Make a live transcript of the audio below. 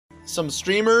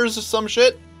streamers or some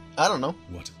shit? I don't know.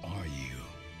 What are you?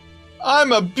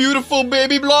 I'm a beautiful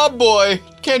baby blob boy.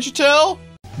 Can't you tell?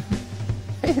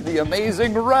 Hey, the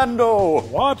amazing Rando!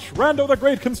 Watch Rando the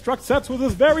Great construct sets with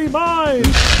his very mind!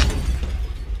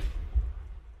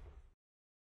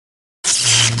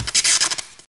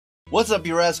 What's up,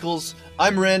 you rascals?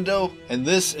 I'm Rando, and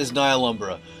this is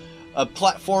Nihilumbra, a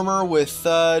platformer with,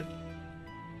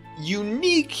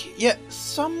 unique, yet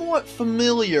somewhat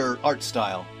familiar art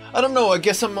style. I don't know, I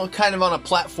guess I'm kind of on a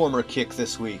platformer kick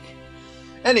this week.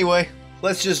 Anyway,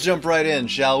 let's just jump right in,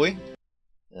 shall we?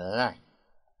 The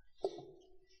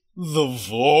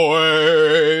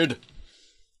Void!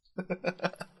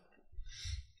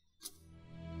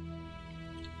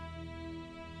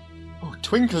 Oh,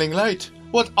 twinkling light,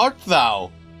 what art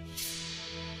thou?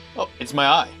 Oh, it's my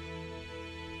eye.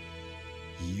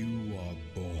 You are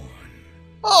born.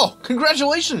 Oh,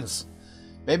 congratulations!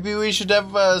 Maybe we should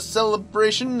have a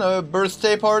celebration, a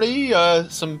birthday party,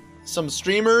 some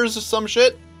streamers or some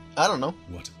shit? I don't know.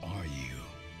 What are you?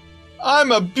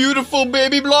 I'm a beautiful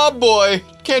baby blob boy.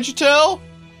 Can't you tell?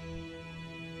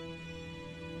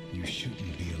 You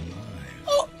shouldn't be alive.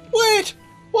 Oh, wait!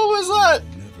 What was that?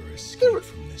 You'll never escape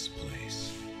from this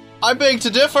place. I beg to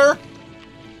differ.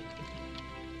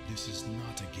 This is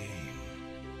not a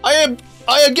game.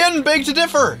 I again beg to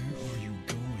differ. Where are you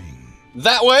going?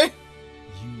 That way?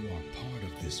 You are part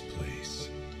of this place.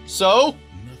 So?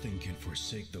 Nothing can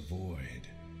forsake the void.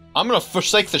 I'm gonna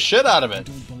forsake the shit out of You it.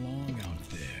 don't belong out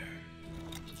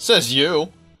there. Says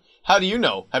you. How do you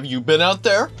know? Have you been out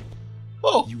there?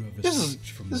 Oh, You have this escaped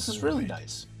from the is really void.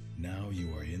 nice. Now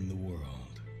you are in the world.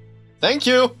 Thank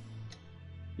you.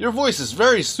 Your voice is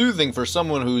very soothing for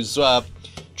someone who's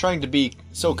trying to be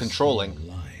so controlling. These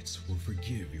lights will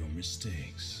forgive your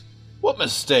mistakes. What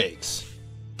mistakes?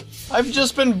 I've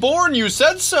just been born, you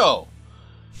said so.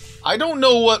 I don't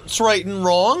know what's right and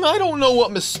wrong. I don't know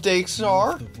what mistakes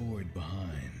are. Leave the void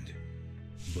behind,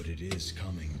 but it is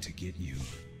coming to get you.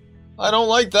 I don't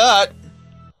like that.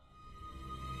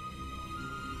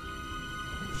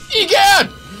 Egad!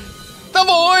 The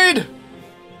void!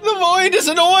 The void is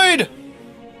annoyed!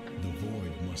 The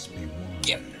void must be won.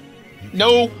 Yeah. You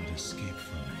No. cannot escape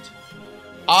from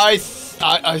it.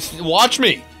 I watch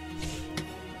me.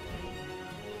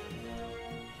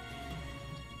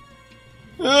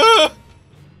 Ah!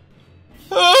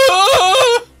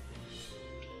 Ah!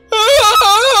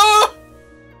 Ah!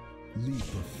 Leap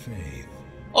of faith.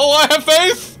 Oh, I have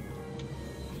faith!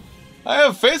 I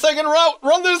have faith I can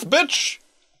run this bitch!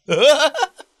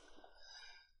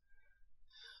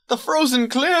 The frozen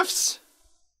cliffs!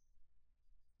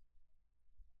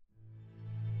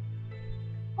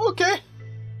 Okay.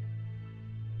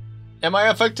 Am I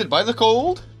affected by the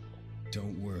cold?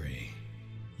 Don't worry.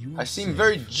 You I are seem safe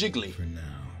very jiggly. for now.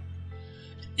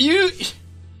 You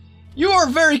are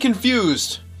very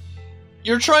confused.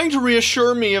 You're trying to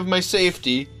reassure me of my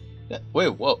safety. Wait,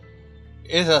 whoa.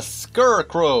 It's a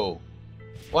scarecrow.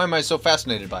 Why am I so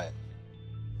fascinated by it?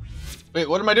 Wait,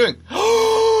 what am I doing?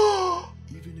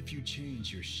 Even if you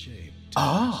change your shape to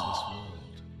Ah.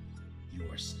 match this world,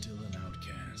 you are still an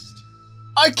outcast.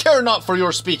 I care not for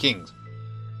your speaking.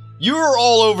 You're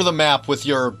all over the map with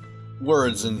your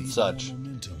words and Need such. more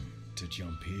momentum to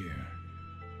jump here.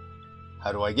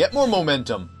 How do I get more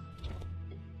momentum?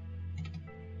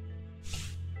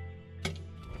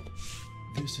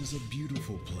 This is a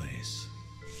beautiful place,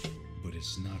 but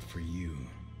it's not for you.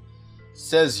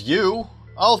 Says you.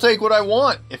 I'll take what I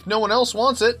want if no one else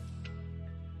wants it.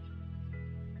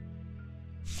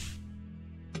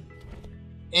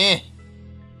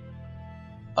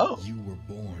 Oh. You were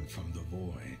born from the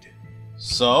void.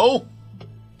 So?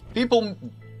 People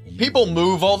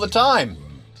move all the time.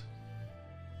 World.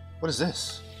 What is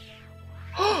this?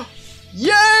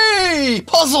 Yay!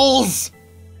 Puzzles!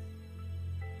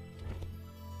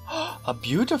 A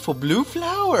beautiful blue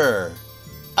flower.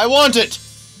 I want it.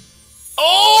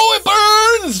 Oh, it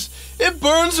burns! It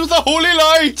burns with a holy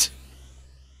light!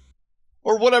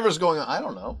 Or whatever's going on. I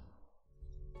don't know.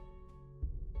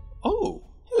 Oh,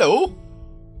 hello.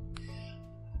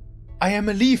 I am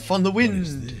a leaf on the What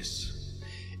is wind. this?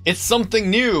 It's something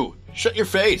new. Shut your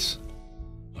face.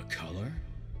 A color?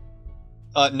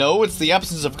 No, it's the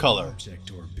absence of color.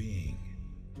 Object or being.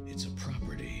 It's a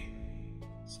property.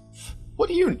 What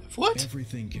do you... What?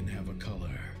 Everything can have a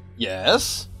color.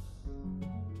 Yes?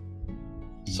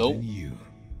 Even So? you.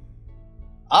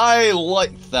 I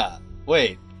like that.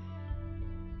 Wait.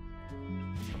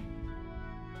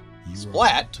 You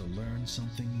Splat? are about to learn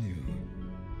something new.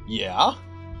 Yeah?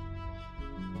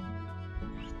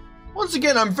 Once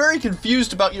again, I'm very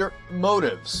confused about your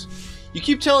motives. You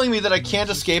keep telling me that I can't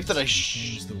escape, that I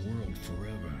Change the world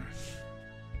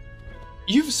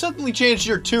You've suddenly changed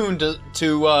your tune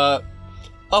to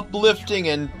uplifting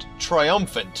and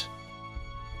triumphant.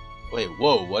 Wait,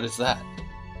 whoa, what is that?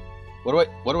 What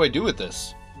do I do with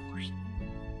this?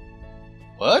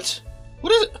 What?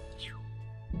 What is it?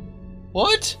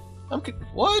 What?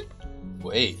 What?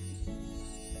 Wait.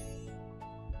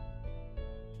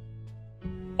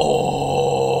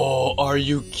 Oh, are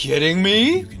you kidding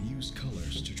me? You can use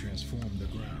colors to transform the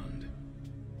ground.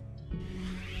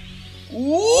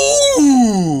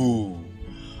 Ooh!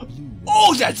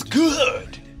 Oh, that's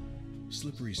good!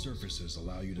 Slippery surfaces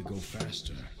allow you to go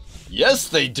faster. Yes,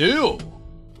 they do!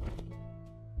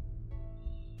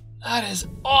 That is The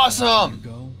faster awesome!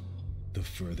 you go, the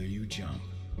further you jump.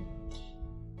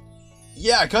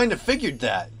 Yeah, I kind of figured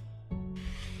that.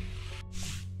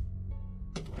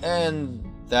 And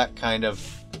that kind of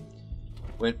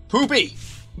went poopy!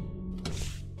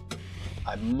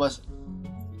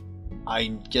 I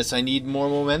guess I need more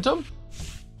momentum?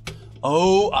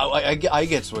 Oh, I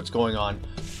guess what's going on.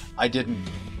 I didn't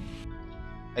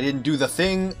do the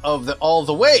thing of all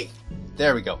the way.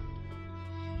 There we go.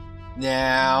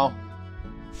 Now,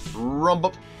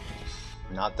 rumpa,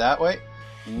 not that way.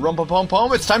 Rumpa pum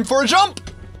pum. It's time for a jump.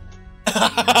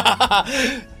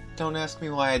 Don't ask me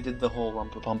why I did the whole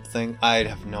rumpa pump thing. I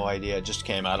have no idea. It just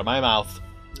came out of my mouth.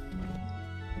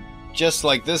 Just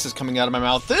like this is coming out of my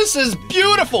mouth. This is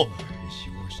beautiful. Is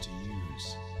yours to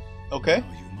use. Okay.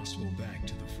 Now you must go back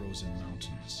to the frozen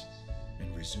mountains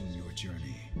and resume your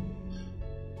journey.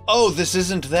 Oh, this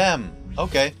isn't them.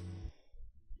 Okay.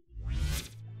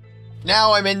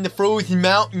 Now I'm in the frozen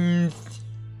mountains.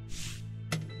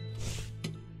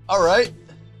 Alright.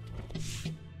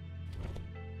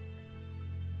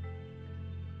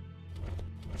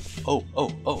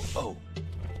 Oh.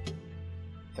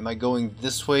 Am I going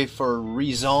this way for a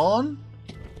reason?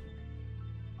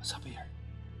 What's up here?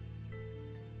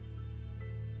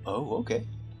 Oh, okay.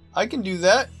 I can do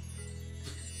that.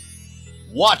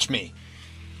 Watch me.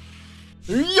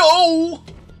 Yo!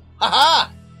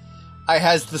 Haha! I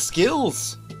has the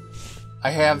skills.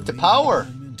 I have the power.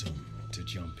 Momentum to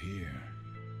jump here.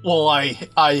 Well,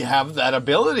 I have that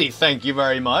ability, thank you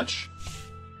very much.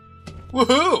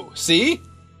 Woohoo! See?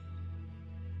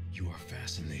 You are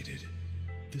fascinated.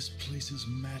 This place is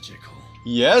magical.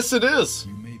 Yes, it is.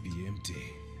 You may be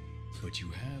empty, but you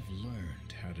have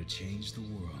learned how to change the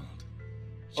world.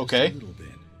 Just Okay. a little bit.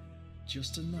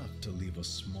 Just enough to leave a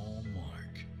small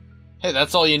mark. Hey,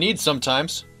 that's all you need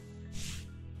sometimes.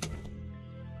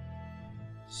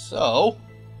 So...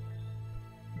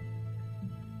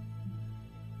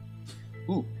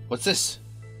 Ooh, what's this?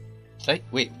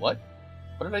 Wait, what?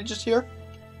 What did I just hear?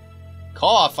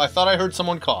 Cough. I thought I heard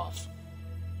someone cough.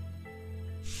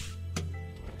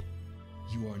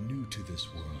 You are new to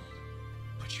this world,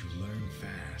 but you learn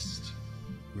fast.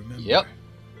 Remember, Yep.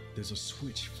 there's a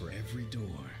switch for every door.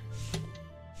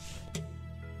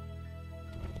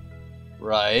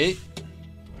 Right.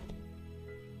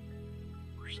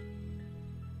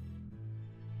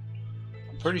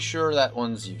 I'm pretty sure that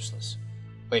one's useless.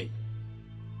 Wait.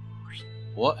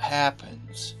 What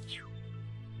happens?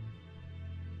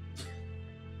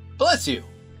 Bless you!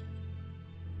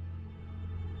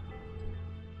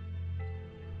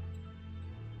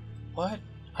 What?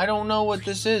 I don't know what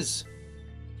this is.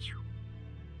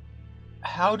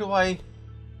 How do I...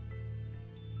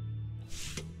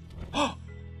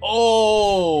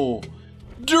 Oh!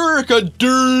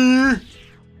 Durka-dur!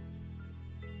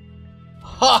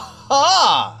 Ha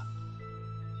ha!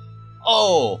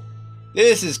 Oh!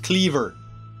 This is clever.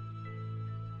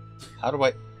 How do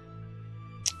I...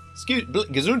 Excuse...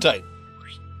 Gesundheit.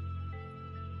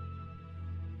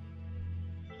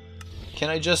 Can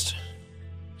I just...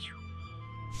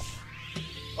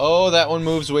 Oh, that one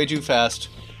moves way too fast.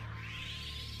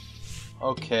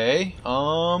 Okay,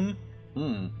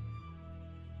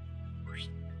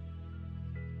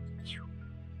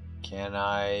 Can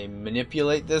I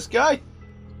manipulate this guy?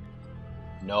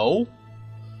 No.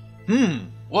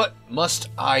 What must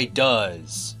I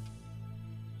does?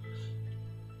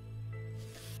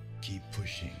 Keep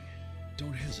pushing.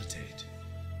 Don't hesitate.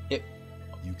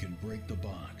 You can break the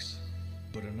box,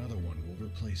 but another one will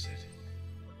replace it.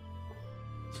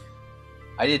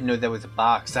 I didn't know that was a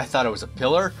box. I thought it was a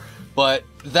pillar, but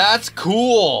that's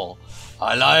cool.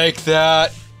 I like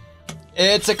that.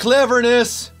 It's a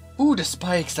cleverness. Ooh, the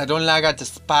spikes. I don't like the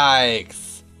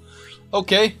spikes.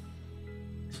 Okay.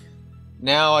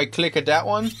 Now I click at that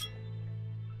one.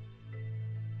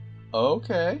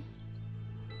 Okay.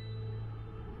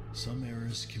 Some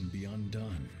errors can be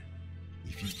undone.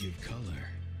 If you give color,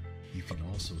 you can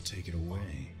also take it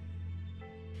away.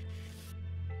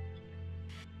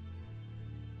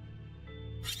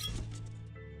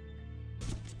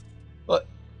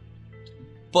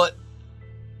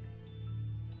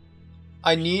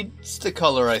 I need the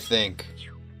color, I think.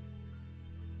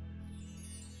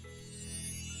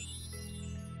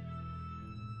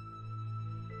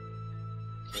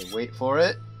 Okay, wait for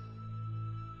it.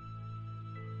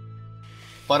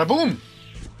 Bada boom!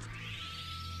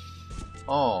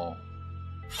 Oh.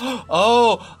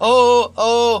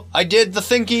 Oh! I did the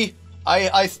thinky.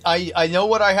 I know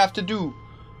what I have to do.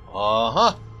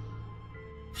 Uh-huh.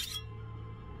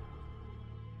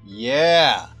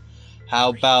 Yeah.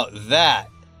 How about that?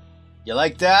 You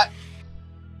like that?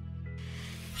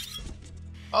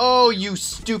 Oh, you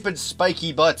stupid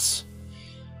spiky butts.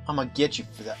 I'm gonna get you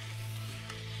for that.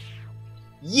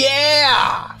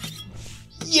 Yeah!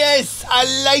 Yes, I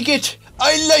like it.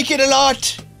 I like it a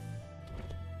lot.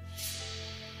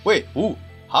 Wait, ooh,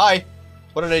 hi.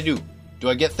 What did I do? Do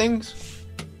I get things?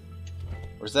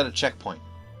 Or is that a checkpoint?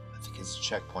 I think it's a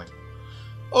checkpoint.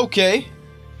 Okay.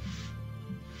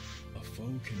 A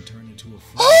foe can turn into a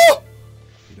foe.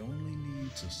 It only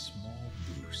needs a small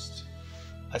boost.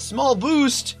 A small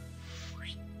boost?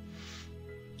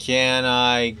 Can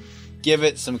I give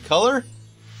it some color?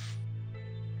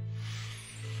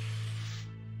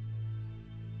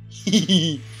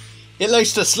 It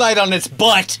likes to slide on its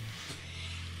butt.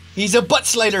 He's a butt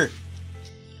slider.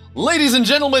 Ladies and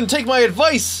gentlemen, take my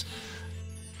advice.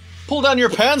 Pull down your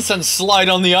pants and slide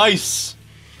on the ice.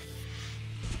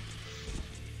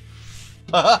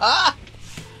 I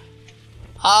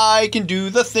can do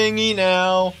the thingy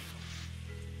now.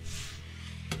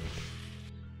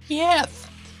 Yeah.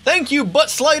 Thank you, Butt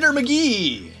Slider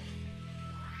McGee.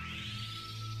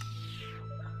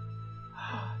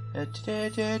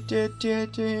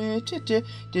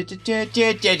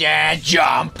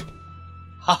 Jump.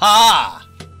 Haha.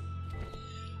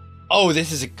 Oh,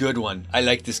 this is a good one. I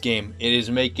like this game. It is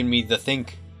making me the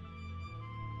think.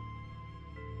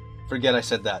 Forget I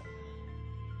said that.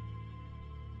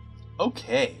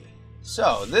 Okay.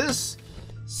 So, this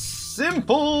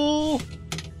simple...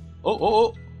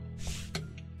 Oh.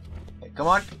 Okay, come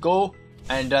on, go.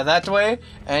 And that way.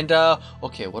 And,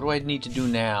 okay, what do I need to do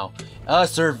now?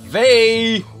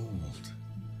 Survey! Cold,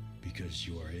 because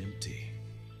you are empty.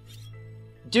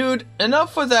 Dude,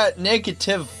 enough with that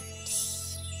negative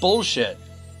bullshit.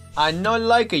 I no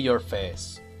like your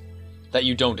face. That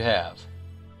you don't have.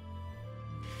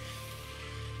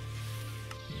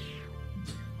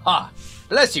 Ha!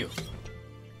 Bless you!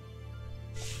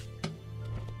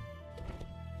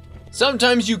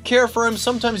 Sometimes you care for him,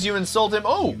 sometimes you insult him.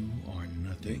 Oh! You are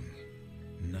nothing.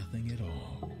 Nothing at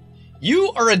all.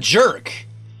 You are a jerk!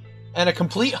 And a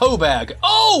complete hoe bag.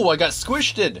 Oh! I got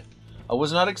squished. I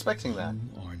was not expecting that.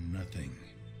 You are nothing.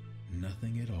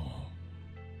 Nothing at all.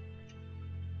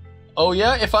 Oh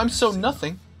yeah? If I'm so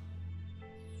nothing.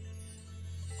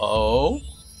 Oh?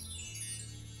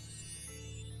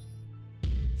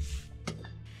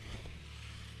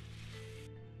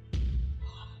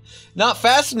 Not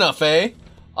fast enough, eh?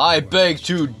 I beg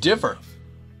to differ.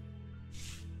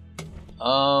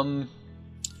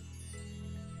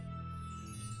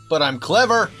 But I'm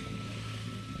clever.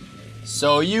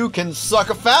 So you can suck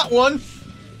a fat one.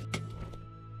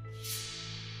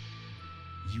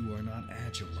 You are not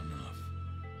agile enough.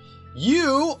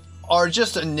 You are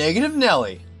just a negative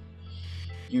Nelly.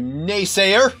 You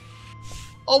naysayer.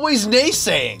 Always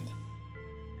naysaying.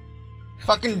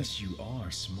 Fucking... Yes, you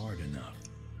are smart enough.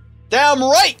 Damn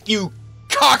right, you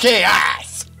cocky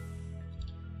ass!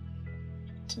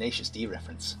 Tenacious D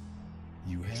reference.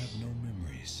 You have no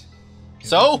memories.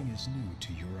 So? Everything is new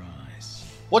to your eyes.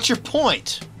 What's your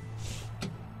point?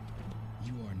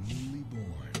 You are newly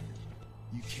born.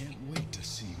 You can't wait to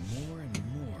see more and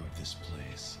more of this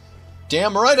place.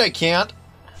 Damn right I can't.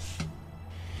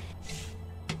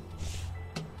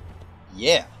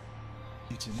 Yeah.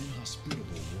 It's an inhospitable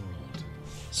world.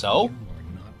 So? You are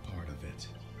not part of it.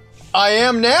 I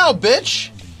am now, bitch!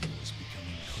 Around you is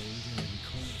becoming colder and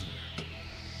colder.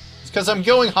 It's because I'm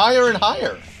going higher and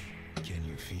higher. Can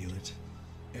you feel it?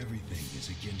 Everything is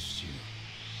against you.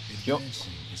 Yo.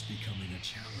 Advancing is becoming a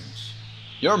challenge.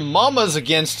 Your mama's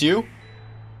against you.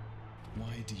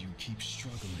 Why do you keep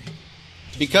struggling?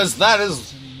 Doesn't Because it that make is...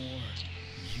 sense anymore?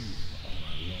 You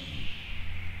are alone.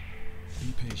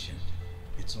 Be patient.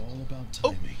 It's all about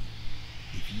timing.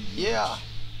 If you Yeah. rush,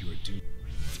 you are doomed.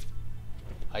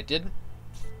 I didn't.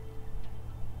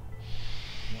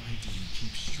 Why do you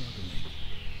keep struggling?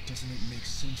 Doesn't it make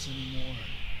sense anymore?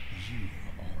 You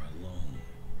are alone.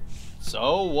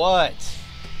 So what?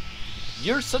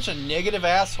 You're such a negative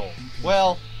asshole. Be patient.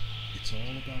 Well, It's all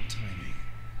about timing.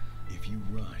 If you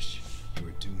rush, you're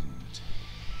doomed.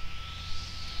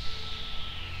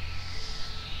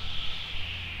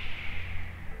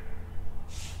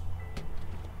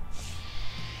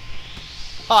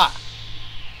 Ha!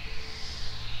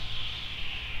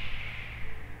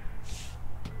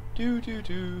 Do do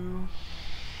do.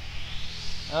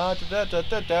 Da da da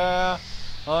da da.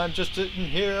 I'm just sitting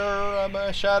here. I'm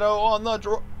a shadow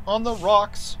on the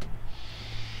rocks,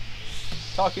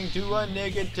 talking to a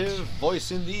negative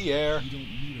voice in the air. You don't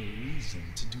need a reason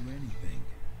to do anything.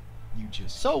 You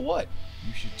just. So what?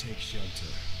 You should take shelter.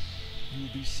 You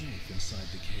will be safe inside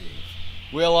the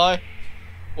cave. Will I?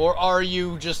 Or are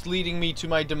you just leading me to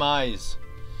my demise?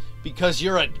 Because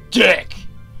you're a dick!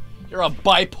 You're a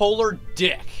bipolar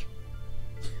dick!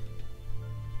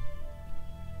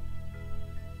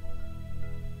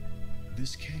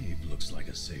 This cave looks like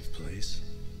a safe place.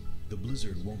 The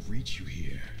blizzard won't reach you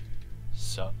here.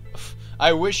 So,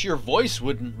 I wish your voice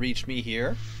wouldn't reach me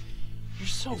here. You're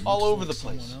so all over the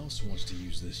place. Someone else wants to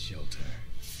use this shelter.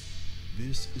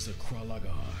 This is a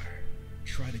Kralagar.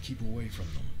 Try to keep away from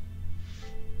them.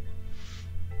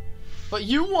 But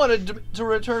you wanted to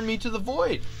return me to the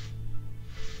void.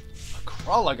 A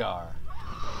Kralagar.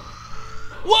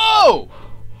 Whoa!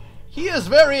 He is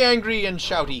very angry and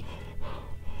shouty.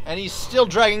 And he's still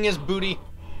dragging his booty.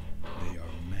 They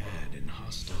are mad and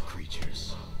hostile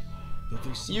creatures. But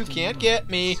there's You something can't about get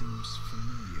them me. that seems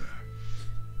familiar.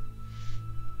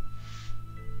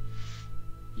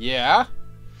 Yeah?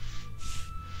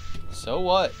 So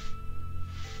what?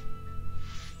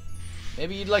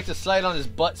 Maybe you'd like to slide on his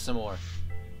butt some more.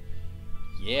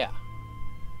 Yeah.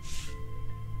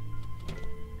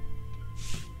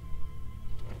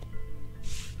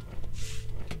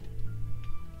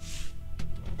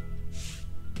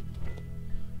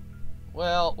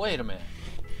 Well, wait a minute.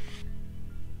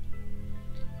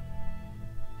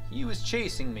 He was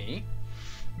chasing me.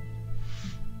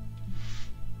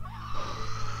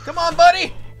 Come on,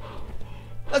 buddy!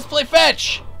 Let's play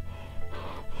fetch!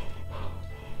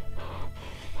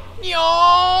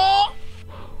 Yo!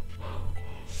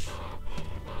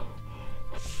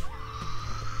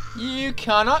 You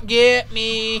cannot get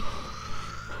me.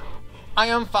 I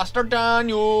am faster than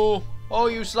you. Oh,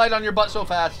 you slide on your butt so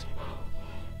fast.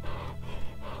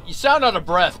 You sound out of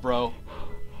breath, bro.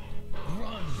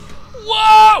 Run!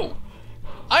 Whoa!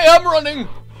 I am running.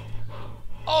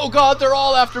 Oh god, they're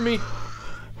all after me.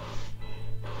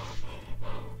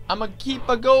 I'ma keep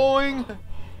a going,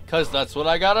 'cause that's what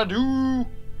I gotta do.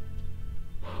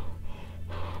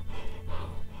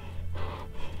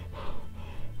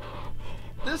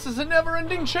 This is a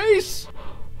never-ending chase.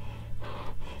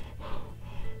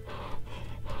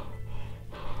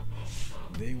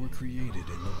 They were created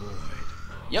in the void.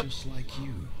 Yep. Just like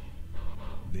you.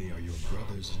 They are your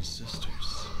brothers and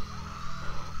sisters.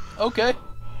 Okay.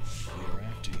 They are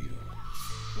after you.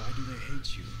 Why do they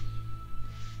hate you?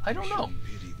 I don't You know. shouldn't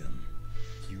pity them.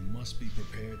 You must be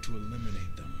prepared to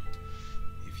eliminate them.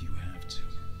 If you have to.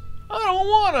 I don't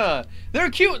wanna. They're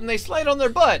cute and they slide on their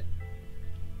butt.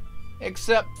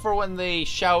 Except for when they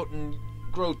shout and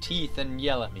grow teeth and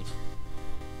yell at me.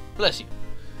 Bless you.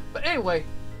 But anyway,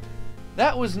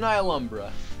 that was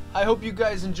Nihilumbra. I hope you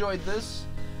guys enjoyed this.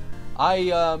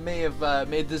 I may have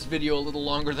made this video a little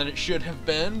longer than it should have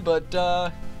been, but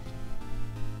I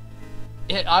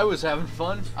was having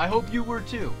fun. I hope you were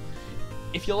too.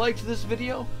 If you liked this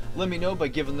video, let me know by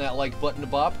giving that like button a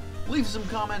bop. Leave some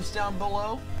comments down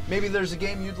below. Maybe there's a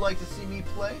game you'd like to see me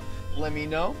play. Let me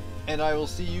know, and I will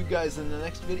see you guys in the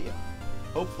next video.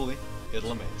 Hopefully,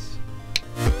 it'll amaze.